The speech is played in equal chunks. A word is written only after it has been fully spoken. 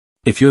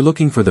If you're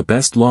looking for the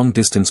best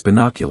long-distance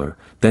binocular,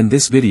 then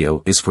this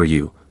video is for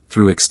you,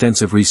 through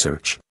extensive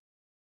research.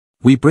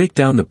 We break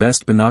down the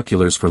best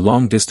binoculars for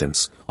long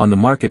distance, on the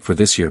market for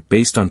this year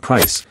based on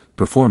price,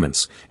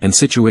 performance, and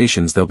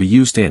situations they'll be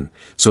used in,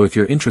 so if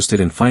you're interested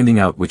in finding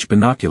out which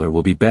binocular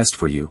will be best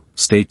for you,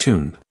 stay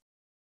tuned.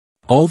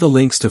 All the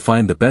links to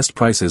find the best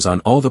prices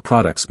on all the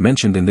products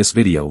mentioned in this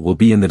video will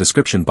be in the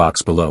description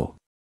box below.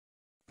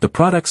 The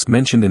products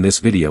mentioned in this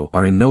video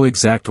are in no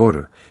exact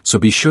order, so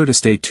be sure to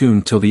stay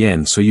tuned till the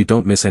end so you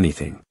don't miss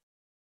anything.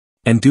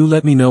 And do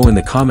let me know in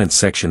the comments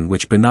section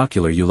which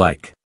binocular you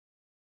like.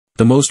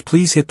 The most,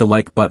 please hit the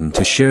like button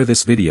to share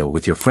this video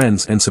with your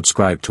friends and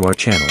subscribe to our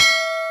channel.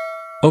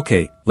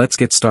 Okay, let's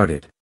get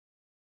started.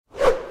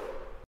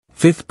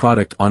 Fifth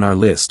product on our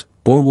list,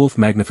 Borwolf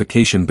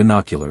Magnification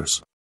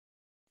Binoculars.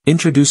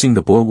 Introducing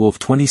the Borwolf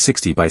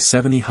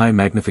 2060x70 High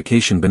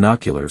Magnification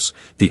Binoculars,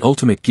 the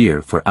ultimate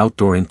gear for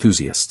outdoor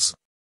enthusiasts.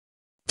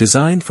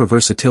 Designed for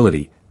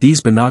versatility,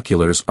 these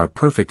binoculars are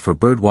perfect for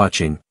bird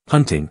watching,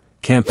 hunting,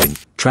 camping,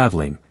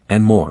 traveling,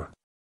 and more.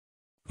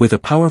 With a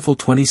powerful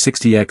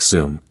 2060x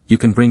zoom, you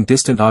can bring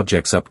distant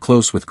objects up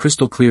close with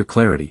crystal clear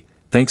clarity,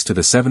 thanks to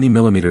the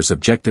 70mm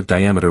objective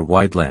diameter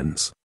wide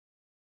lens.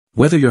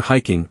 Whether you're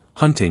hiking,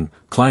 hunting,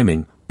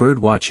 climbing, bird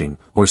watching,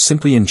 or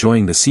simply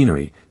enjoying the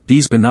scenery,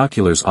 these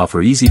binoculars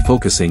offer easy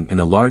focusing in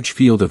a large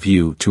field of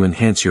view to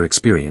enhance your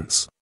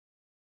experience.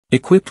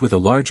 Equipped with a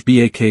large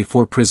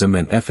BAK4 prism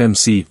and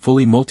FMC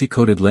fully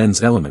multi-coated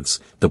lens elements,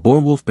 the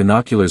Borwolf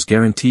binoculars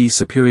guarantee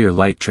superior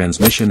light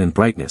transmission and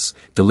brightness,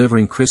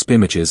 delivering crisp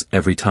images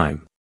every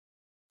time.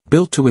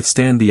 Built to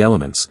withstand the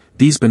elements,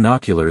 these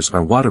binoculars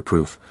are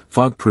waterproof,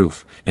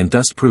 fog-proof, and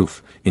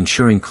dust-proof,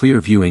 ensuring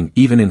clear viewing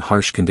even in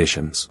harsh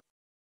conditions.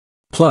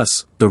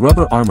 Plus, the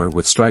rubber armor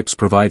with stripes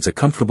provides a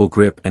comfortable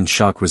grip and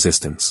shock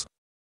resistance.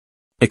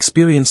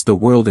 Experience the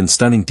world in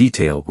stunning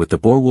detail with the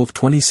Borwolf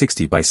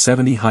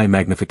 2060x70 High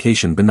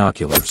Magnification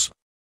Binoculars.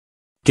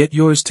 Get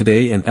yours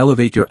today and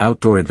elevate your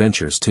outdoor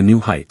adventures to new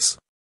heights.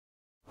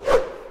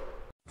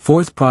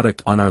 Fourth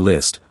product on our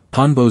list,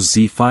 Ponbos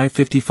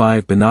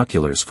Z555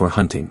 Binoculars for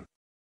hunting.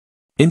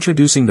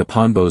 Introducing the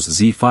Ponbos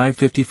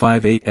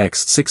Z555 8x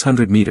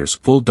 600 meters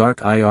full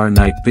dark IR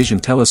night vision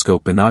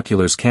telescope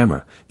binoculars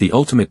camera, the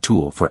ultimate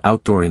tool for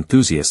outdoor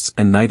enthusiasts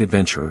and night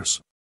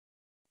adventurers.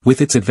 With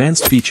its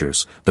advanced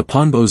features, the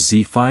Ponbos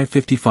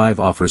Z555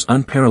 offers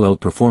unparalleled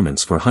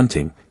performance for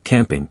hunting,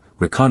 camping,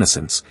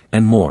 reconnaissance,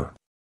 and more.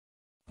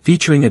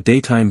 Featuring a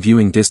daytime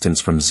viewing distance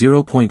from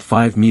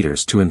 0.5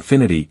 meters to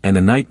infinity and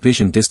a night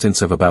vision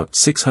distance of about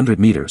 600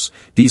 meters,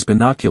 these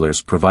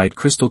binoculars provide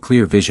crystal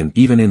clear vision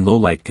even in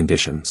low-light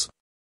conditions.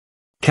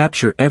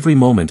 Capture every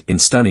moment in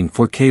stunning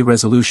 4K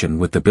resolution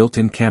with the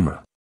built-in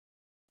camera.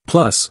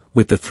 Plus,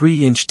 with the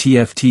 3-inch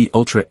TFT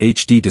Ultra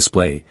HD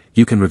display,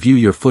 you can review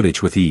your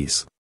footage with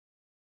ease.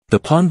 The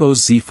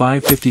Ponbos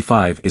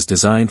Z555 is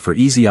designed for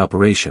easy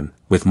operation,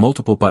 with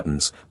multiple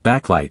buttons,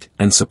 backlight,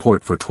 and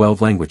support for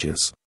 12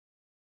 languages.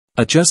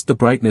 Adjust the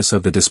brightness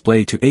of the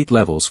display to 8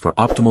 levels for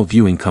optimal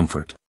viewing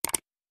comfort.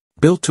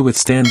 Built to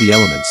withstand the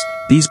elements,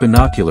 these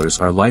binoculars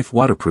are life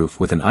waterproof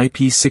with an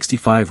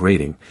IP65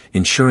 rating,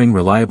 ensuring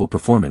reliable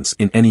performance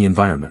in any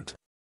environment.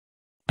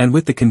 And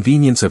with the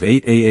convenience of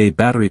 8AA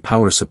battery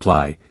power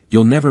supply,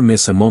 you'll never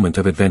miss a moment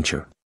of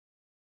adventure.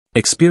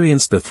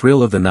 Experience the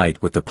thrill of the night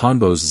with the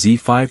Ponbos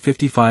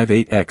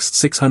Z555 8x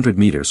 600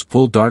 meters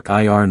full dark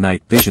IR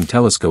night vision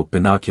telescope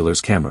binoculars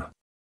camera.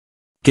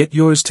 Get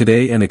yours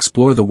today and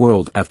explore the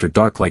world after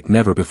dark like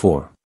never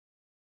before.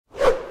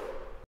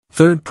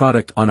 Third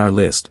product on our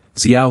list,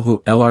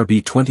 ZIYOUHU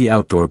LRB20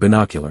 Outdoor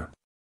Binocular.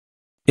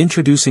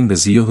 Introducing the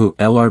ZIYOUHU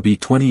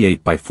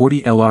LRB20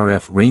 8x40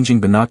 LRF Ranging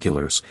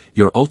Binoculars,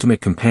 your ultimate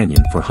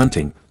companion for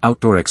hunting,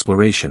 outdoor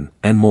exploration,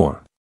 and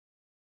more.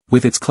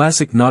 With its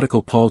classic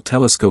nautical Paul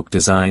telescope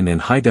design and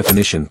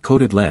high-definition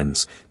coated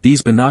lens,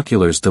 these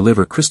binoculars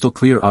deliver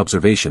crystal-clear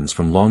observations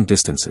from long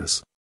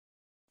distances.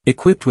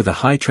 Equipped with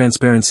a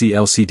high-transparency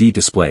LCD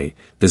display,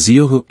 the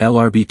ZIYOUHU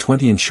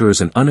LRB20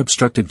 ensures an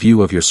unobstructed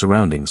view of your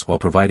surroundings while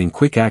providing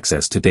quick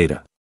access to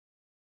data.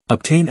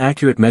 Obtain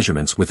accurate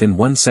measurements within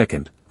 1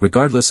 second,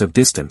 regardless of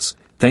distance,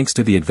 thanks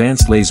to the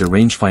advanced laser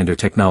rangefinder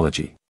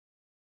technology.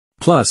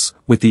 Plus,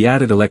 with the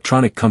added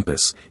electronic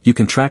compass, you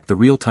can track the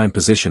real-time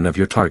position of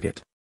your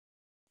target.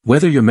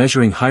 Whether you're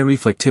measuring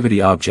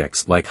high-reflectivity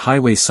objects like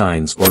highway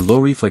signs or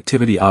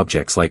low-reflectivity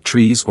objects like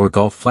trees or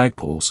golf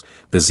flagpoles,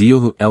 the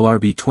ZIYOUHU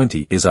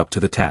LRB20 is up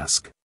to the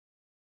task.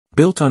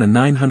 Built on a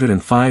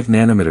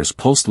 905nm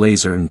pulsed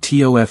laser and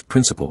TOF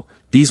principle,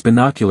 these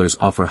binoculars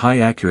offer high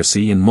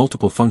accuracy in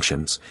multiple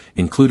functions,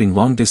 including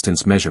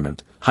long-distance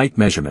measurement, height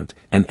measurement,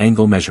 and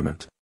angle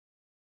measurement.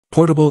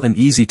 Portable and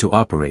easy to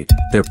operate,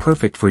 they're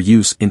perfect for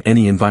use in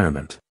any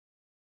environment.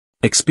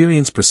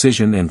 Experience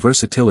precision and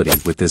versatility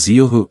with the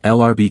ZIYOUHU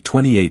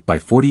LRB20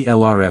 8x40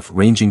 LRF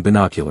Ranging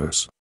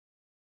Binoculars.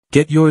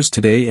 Get yours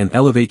today and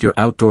elevate your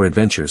outdoor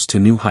adventures to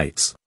new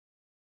heights.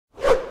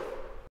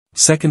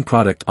 Second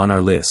product on our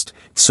list,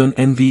 Dsoon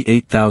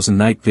NV8000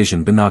 Night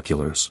Vision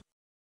Binoculars.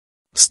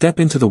 Step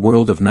into the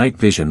world of night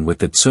vision with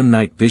the Dsoon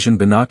Night Vision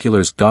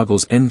Binoculars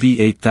Goggles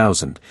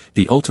NV8000,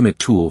 the ultimate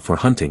tool for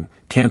hunting,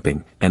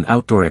 camping, and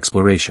outdoor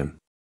exploration.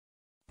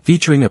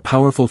 Featuring a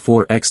powerful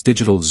 4x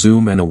digital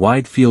zoom and a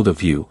wide field of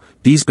view,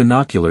 these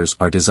binoculars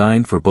are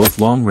designed for both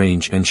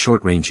long-range and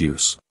short-range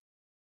use.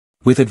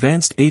 With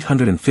advanced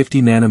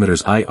 850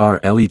 nanometers IR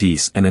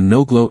LEDs and a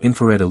no-glow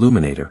infrared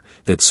illuminator,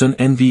 the Dsoon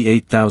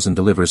NV8000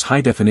 delivers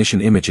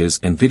high-definition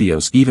images and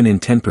videos even in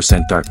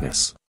 10%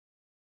 darkness.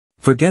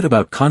 Forget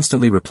about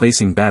constantly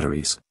replacing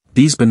batteries.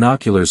 These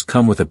binoculars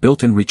come with a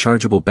built-in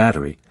rechargeable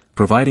battery,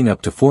 providing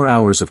up to 4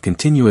 hours of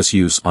continuous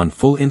use on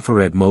full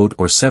infrared mode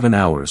or 7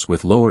 hours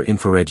with lower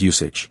infrared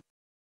usage.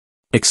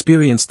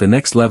 Experience the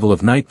next level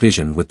of night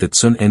vision with the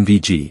Dsoon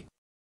NVG.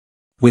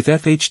 With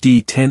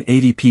FHD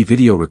 1080p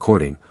video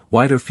recording,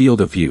 wider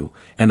field of view,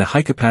 and a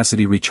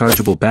high-capacity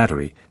rechargeable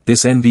battery,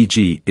 this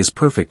NVG is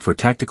perfect for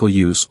tactical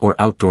use or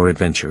outdoor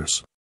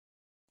adventures.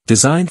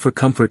 Designed for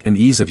comfort and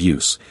ease of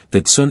use,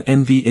 the Dsoon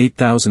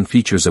NV8000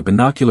 features a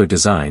binocular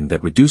design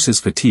that reduces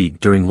fatigue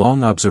during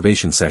long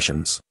observation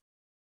sessions.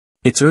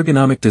 Its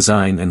ergonomic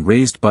design and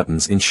raised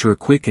buttons ensure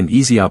quick and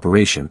easy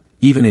operation,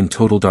 even in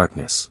total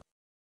darkness.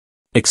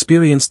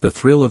 Experience the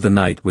thrill of the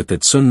night with the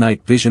Dsoon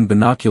Night Vision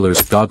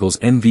Binoculars Goggles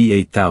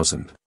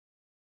NV8000.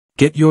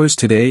 Get yours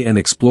today and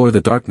explore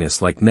the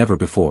darkness like never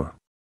before.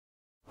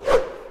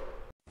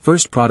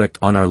 First product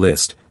on our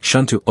list,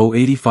 Shuntu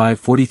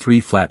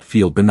O8543 Flat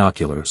Field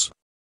Binoculars.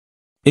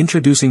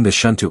 Introducing the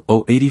Shuntu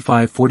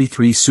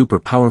O8543 Super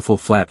Powerful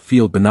Flat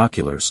Field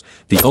Binoculars,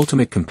 the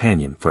ultimate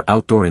companion for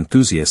outdoor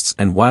enthusiasts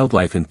and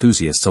wildlife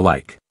enthusiasts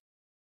alike.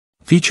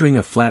 Featuring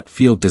a flat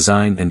field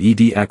design and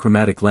ED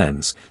achromatic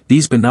lens,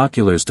 these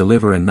binoculars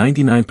deliver a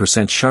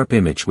 99% sharp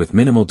image with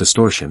minimal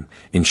distortion,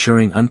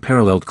 ensuring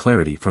unparalleled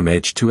clarity from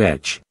edge to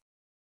edge.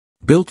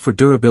 Built for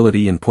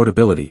durability and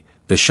portability,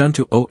 the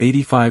Shuntu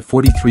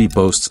O8543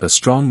 boasts a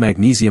strong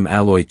magnesium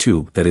alloy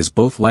tube that is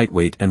both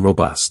lightweight and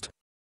robust.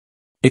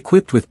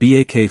 Equipped with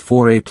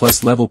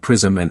BAK4A+ level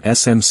prism and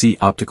SMC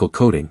optical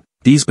coating,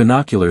 these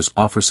binoculars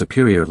offer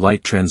superior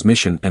light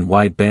transmission and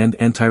wide-band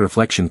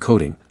anti-reflection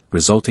coating,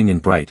 resulting in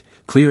bright,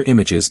 clear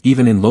images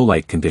even in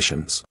low-light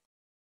conditions.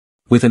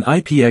 With an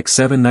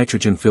IPX7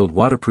 nitrogen-filled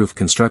waterproof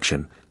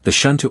construction, the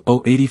Shuntu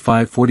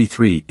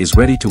O8543 is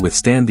ready to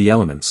withstand the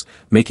elements,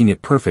 making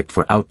it perfect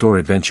for outdoor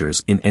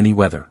adventures in any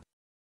weather.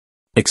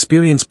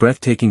 Experience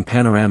breathtaking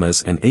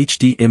panoramas and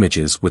HD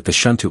images with the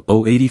Shuntu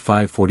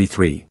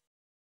O8543.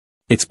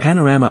 Its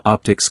panorama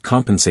optics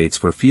compensates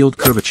for field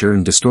curvature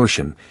and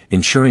distortion,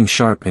 ensuring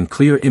sharp and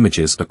clear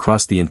images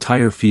across the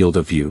entire field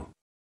of view.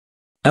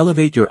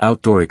 Elevate your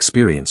outdoor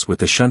experience with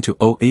the Shuntu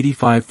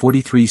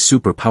O8543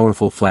 Super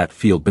Powerful Flat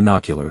Field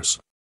Binoculars.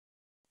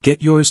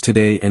 Get yours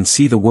today and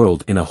see the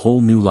world in a whole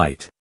new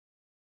light.